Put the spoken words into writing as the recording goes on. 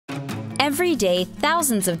Every day,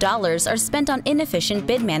 thousands of dollars are spent on inefficient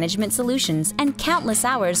bid management solutions, and countless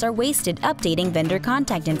hours are wasted updating vendor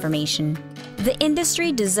contact information. The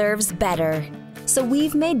industry deserves better. So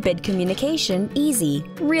we've made bid communication easy,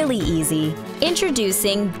 really easy.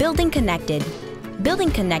 Introducing BuildingConnected.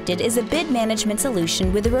 BuildingConnected is a bid management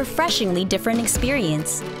solution with a refreshingly different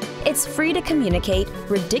experience. It's free to communicate,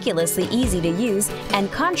 ridiculously easy to use,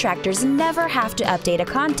 and contractors never have to update a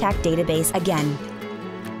contact database again.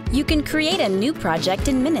 You can create a new project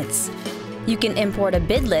in minutes. You can import a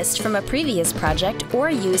bid list from a previous project or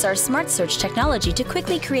use our Smart Search technology to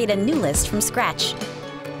quickly create a new list from scratch.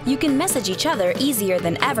 You can message each other easier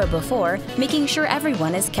than ever before, making sure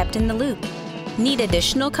everyone is kept in the loop. Need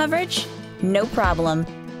additional coverage? No problem.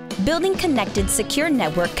 BuildingConnected secure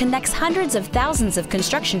network connects hundreds of thousands of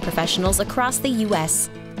construction professionals across the U.S.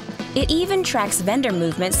 It even tracks vendor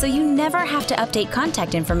movement so you never have to update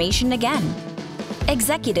contact information again.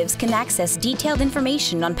 Executives can access detailed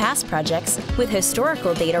information on past projects with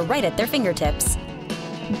historical data right at their fingertips.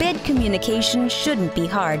 Bid communication shouldn't be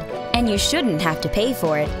hard, and you shouldn't have to pay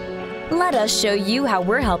for it. Let us show you how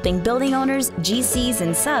we're helping building owners, GCs,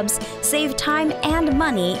 and subs save time and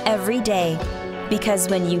money every day. Because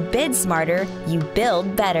when you bid smarter, you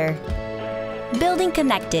build better.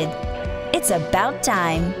 BuildingConnected. It's about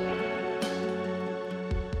time.